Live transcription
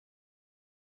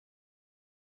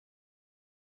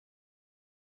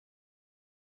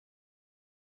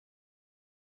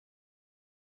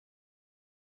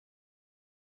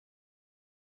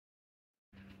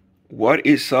What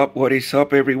is up? What is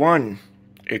up, everyone?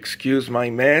 Excuse my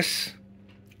mess.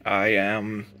 I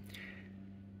am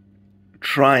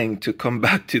trying to come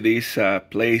back to this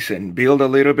place and build a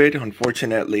little bit.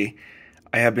 Unfortunately,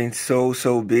 I have been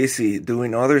so busy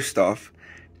doing other stuff.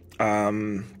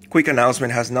 Quick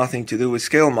announcement, has nothing to do with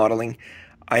scale modeling.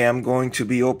 I am going to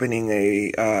be opening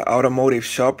a automotive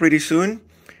shop pretty soon.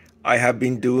 I have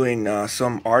been doing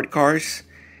some art cars,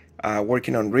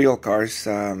 working on real cars.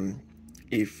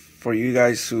 For you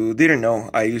guys who didn't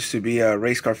know, I used to be a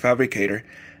race car fabricator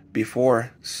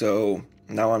before, so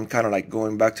now I'm kind of like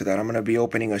going back to that. I'm going to be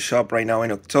opening a shop right now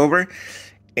in October,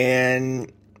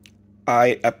 and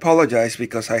I apologize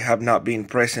because I have not been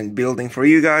present building for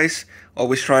you guys.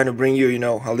 Always trying to bring you,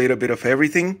 a little bit of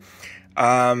everything.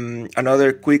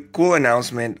 Another quick cool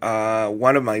announcement.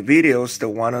 One of my videos, the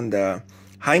one on the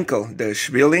Heinkel, the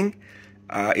Schbilling,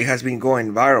 it has been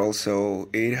going viral, so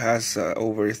it has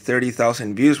over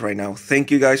 30,000 views right now. Thank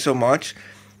you guys so much.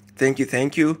 Thank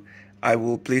you. I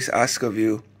will please ask of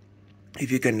you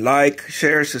if you can like,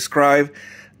 share, subscribe,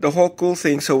 the whole cool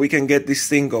thing, so we can get this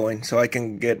thing going, so I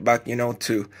can get back,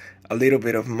 to a little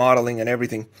bit of modeling and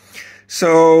everything.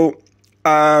 So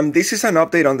this is an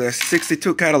update on the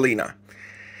 62 Catalina.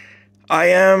 I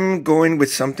am going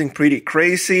with something pretty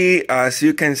crazy. As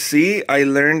you can see, I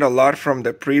learned a lot from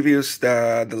the previous,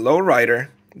 the lowrider,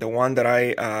 the one that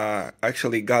I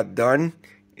actually got done,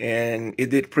 and it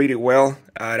did pretty well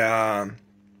at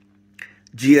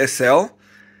GSL.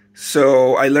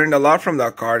 So I learned a lot from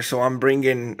that car, so I'm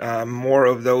bringing more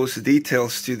of those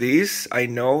details to this. I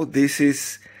know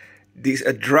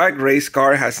a drag race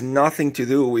car has nothing to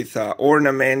do with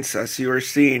ornaments, as you're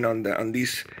seeing on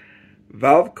these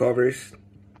valve covers.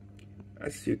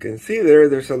 As you can see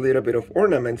there's a little bit of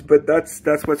ornaments, but that's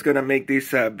what's gonna make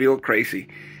this build crazy.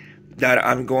 That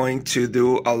I'm going to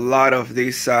do a lot of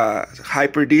this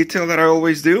hyper detail that I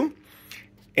always do.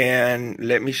 And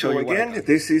let me show you again.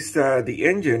 This is the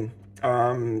engine.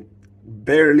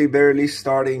 Barely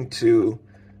starting to,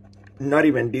 not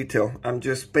even detail. I'm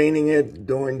just painting it,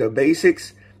 doing the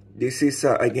basics. This is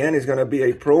again, is gonna be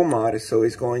a pro mod, so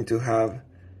it's going to have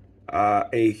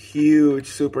a huge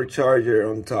supercharger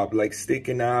on top, like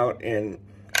sticking out, and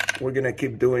we're gonna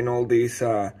keep doing all these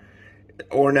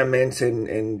ornaments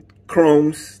and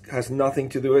chromes. Has nothing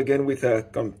to do again with a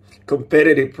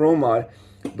competitive pro mod,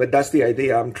 but that's the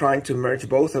idea. I'm trying to merge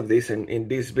both of these in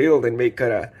this build and make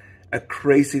it a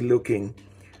crazy looking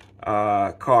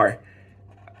car.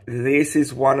 This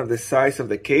is one of the size of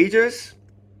the cages.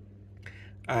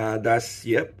 That's,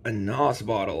 yep, a NOS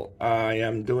bottle. I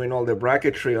am doing all the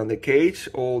bracketry on the cage,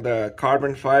 all the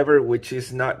carbon fiber, which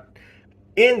is not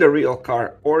in the real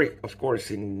car, or of course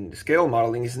in scale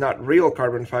modeling, is not real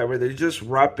carbon fiber. They're just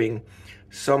wrapping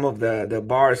some of the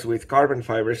bars with carbon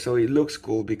fiber, so it looks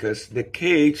cool, because the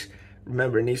cage,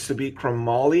 remember, needs to be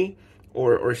chromoly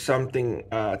or something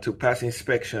to pass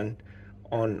inspection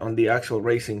on the actual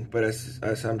racing. But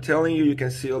as I'm telling you, you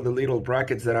can see all the little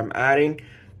brackets that I'm adding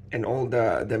and all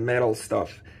the metal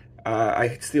stuff.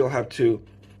 I still have to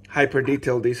hyper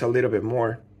detail this a little bit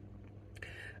more.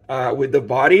 With the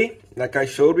body, like I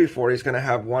showed before, it's gonna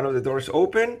have one of the doors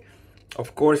open.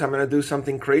 Of course, I'm gonna do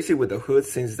something crazy with the hood,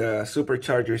 since the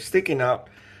supercharger is sticking out.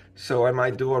 So I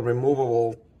might do a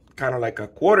removable, kind of like a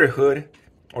quarter hood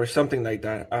or something like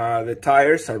that. The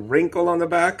tires are wrinkled on the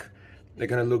back. They're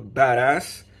gonna look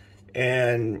badass.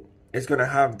 And it's gonna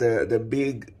have the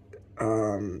big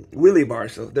wheelie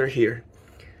bars, so they're here.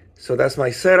 So that's my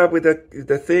setup with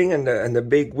the thing, and the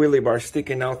big wheelie bar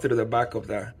sticking out through the back of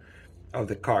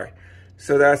the car.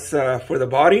 So that's for the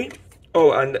body.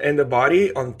 Oh, and the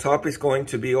body on top is going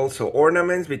to be also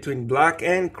ornaments between black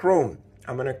and chrome.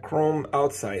 I'm gonna chrome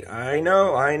outside. I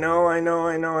know.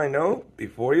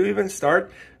 Before you even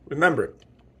start, remember,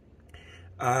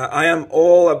 I am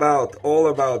all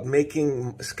about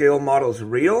making scale models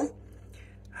real.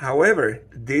 However,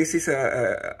 this is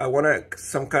I want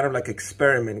some kind of like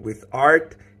experiment with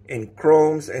art and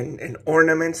chromes and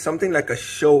ornaments, something like a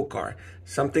show car,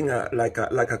 something like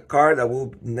a car that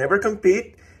will never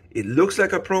compete. It looks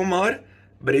like a pro mod,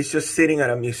 but it's just sitting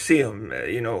at a museum,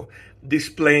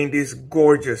 displaying these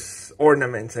gorgeous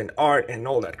ornaments and art and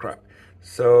all that crap.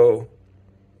 So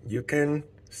you can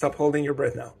stop holding your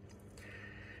breath now.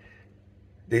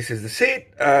 This is the seat,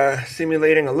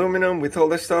 simulating aluminum with all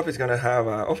this stuff. It's gonna have,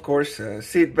 of course,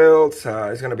 seat belts.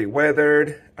 It's gonna be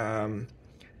weathered,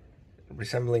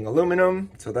 resembling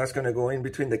aluminum. So that's gonna go in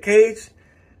between the cage.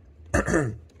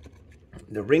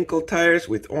 The wrinkled tires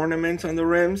with ornaments on the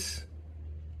rims.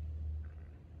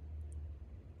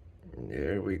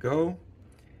 There we go.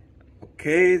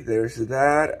 Okay, there's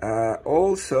that.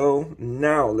 Also,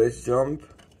 now let's jump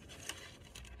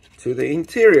to the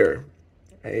interior.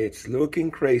 It's looking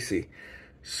crazy.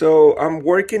 So I'm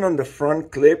working on the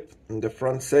front clip, in the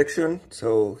front section.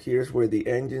 So here's where the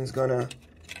engine's gonna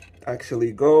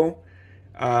actually go.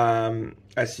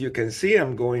 As you can see,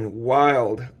 I'm going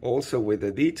wild also with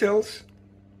the details.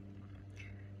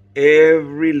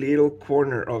 Every little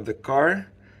corner of the car,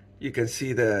 you can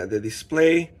see the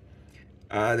display.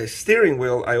 The steering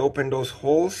wheel, I opened those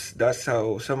holes. That's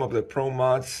how some of the Pro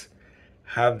mods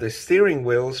have the steering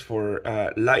wheels for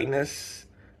lightness.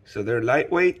 So they're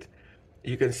lightweight.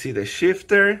 You can see the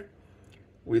shifter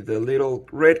with the little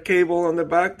red cable on the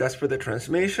back. That's for the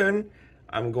transmission.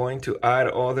 I'm going to add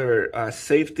other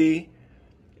safety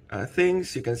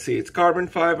things. You can see it's carbon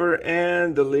fiber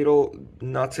and the little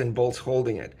nuts and bolts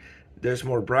holding it. There's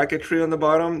more bracketry on the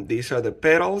bottom. These are the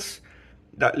pedals.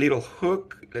 That little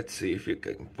hook, let's see if you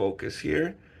can focus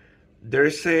here.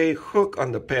 There's a hook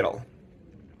on the pedal.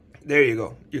 There you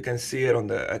go. You can see it on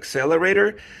the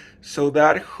accelerator. So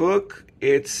that hook,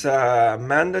 it's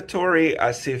mandatory,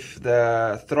 as if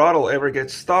the throttle ever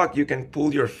gets stuck, you can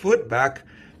pull your foot back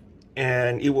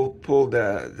and it will pull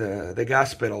the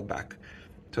gas pedal back.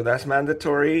 So that's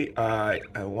mandatory.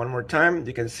 One more time,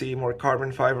 you can see more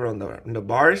carbon fiber on the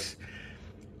bars.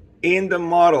 In the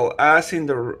model, as in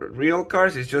the real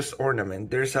cars, it's just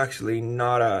ornament. There's actually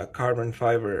not a carbon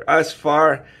fiber. As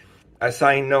far as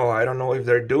I know, I don't know if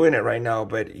they're doing it right now,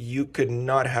 but you could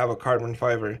not have a carbon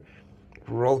fiber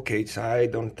roll cage. I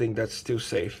don't think that's too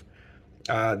safe.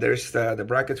 There's the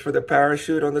brackets for the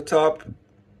parachute on the top.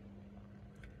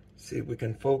 See if we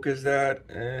can focus that,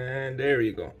 and there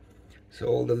you go. So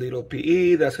all the little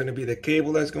PE, that's going to be the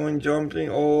cable that's going jumping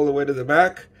all the way to the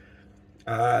back.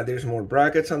 There's more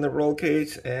brackets on the roll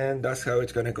cage, and that's how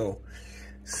it's going to go.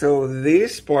 So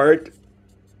this part,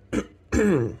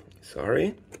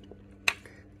 sorry,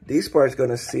 this part is going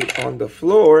to sit on the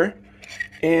floor,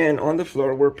 and on the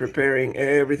floor we're preparing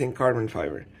everything carbon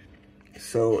fiber.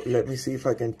 So let me see if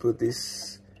I can put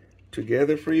this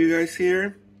together for you guys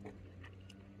here.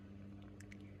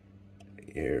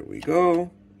 Here we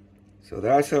go. So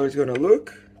that's how it's going to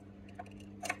look.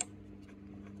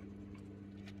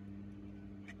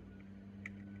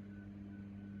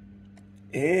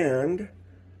 And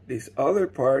this other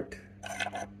part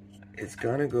is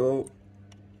gonna go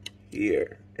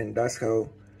here, and that's how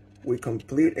we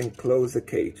complete and close the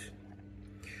cage.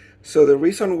 So the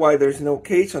reason why there's no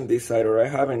cage on this side, or I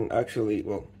haven't actually,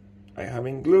 well, I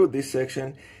haven't glued this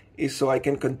section, is so I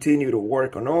can continue to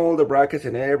work on all the brackets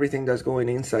and everything that's going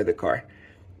inside the car.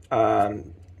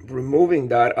 Removing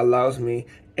that allows me,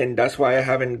 and that's why I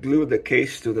haven't glued the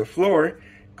cage to the floor,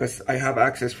 because I have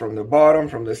access from the bottom,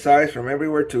 from the sides, from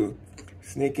everywhere to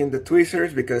sneak in the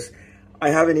tweezers, because I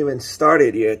haven't even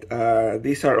started yet.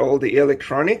 These are all the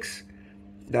electronics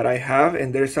that I have,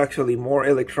 and there's actually more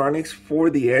electronics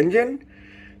for the engine.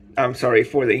 I'm sorry,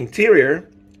 for the interior,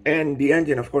 and the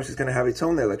engine, of course, is going to have its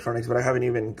own electronics, but I haven't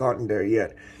even gotten there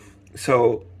yet.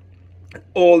 So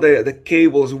all the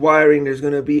cables, wiring, there's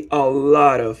going to be a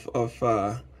lot of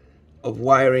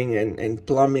wiring and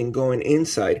plumbing going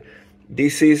inside.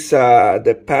 This is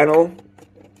the panel,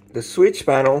 the switch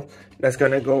panel that's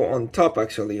gonna go on top,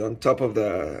 actually, on top of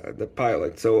the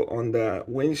pilot. So on the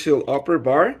windshield upper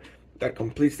bar that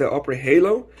completes the upper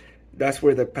halo, that's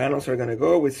where the panels are gonna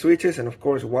go with switches and of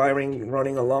course wiring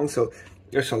running along. So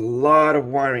there's a lot of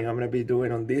wiring I'm gonna be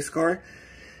doing on this car.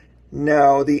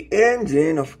 Now the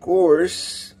engine, of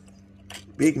course,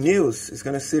 big news, is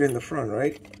gonna sit in the front,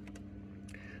 right?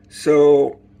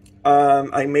 So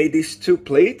I made these two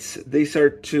plates. These are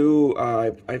two,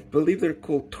 I believe they're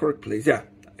called torque plates. Yeah,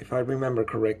 if I remember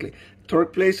correctly,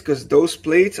 torque plates, because those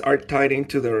plates are tied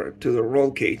into the roll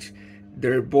cage.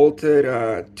 They're bolted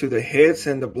to the heads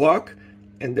and the block,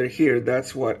 and they're here.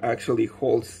 That's what actually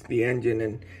holds the engine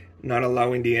and not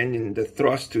allowing the engine, the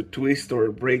thrust, to twist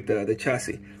or break the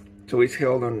chassis. So it's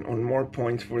held on more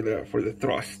points for the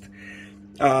thrust.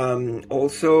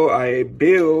 Also,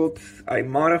 I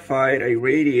modified a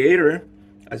radiator.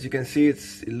 As you can see,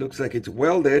 it looks like it's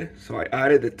welded, so I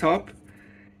added the top,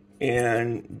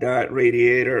 and that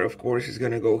radiator, of course, is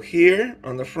going to go here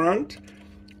on the front,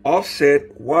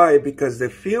 offset. Why? Because the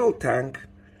fuel tank,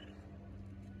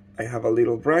 I have a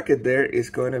little bracket there,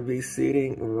 is going to be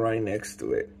sitting right next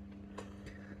to it.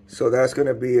 So that's going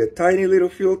to be a tiny little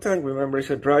fuel tank. Remember,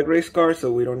 it's a drag race car,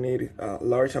 so we don't need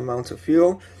large amounts of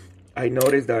fuel. I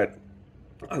noticed that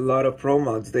a lot of Pro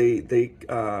mods, they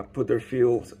put their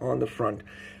fuels on the front.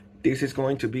 This is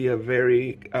going to be a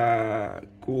very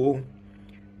cool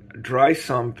dry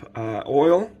sump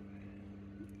oil.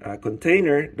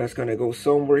 container that's gonna go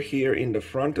somewhere here in the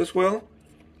front as well.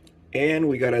 And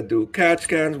we gotta do catch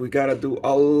cans, we gotta do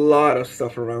a lot of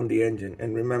stuff around the engine.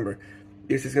 And remember,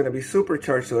 this is gonna be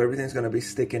supercharged, so everything's gonna be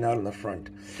sticking out in the front.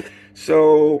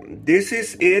 So this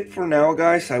is it for now,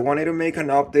 guys. I wanted to make an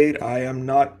update. I am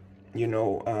not, you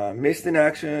know, missed in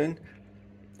action.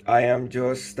 I am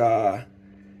just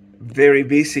very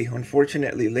busy,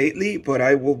 unfortunately, lately, but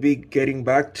I will be getting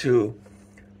back to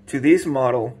this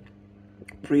model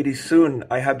pretty soon.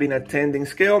 I have been attending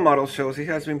Skale model shows. It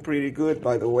has been pretty good,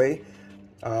 by the way.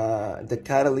 The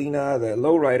Catalina, the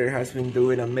lowrider, has been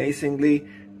doing amazingly.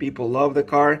 People love the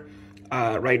car.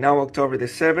 Right now, October the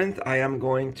 7th, I am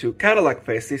going to Cadillac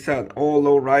Fest. It's an all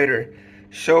lowrider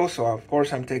show, so of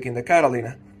course I'm taking the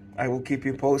Catalina. I will keep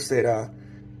you posted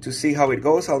to see how it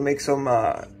goes. I'll make some,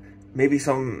 maybe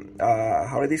some,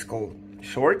 how are these called?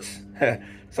 Shorts?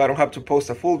 So I don't have to post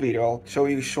a full video. I'll show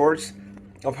you shorts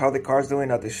of how the car's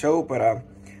doing at the show, but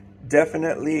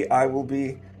definitely I will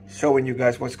be showing you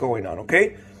guys what's going on,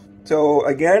 okay? So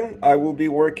again, I will be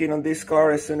working on this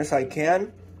car as soon as I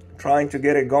can, trying to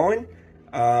get it going.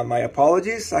 My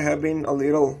apologies, I have been a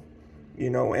little, you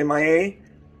know, MIA,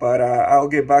 but I'll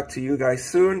get back to you guys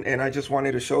soon, and I just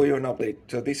wanted to show you an update.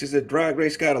 So this is a drag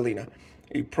race Catalina,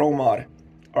 a pro mod.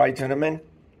 All right, gentlemen,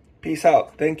 peace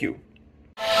out. Thank you.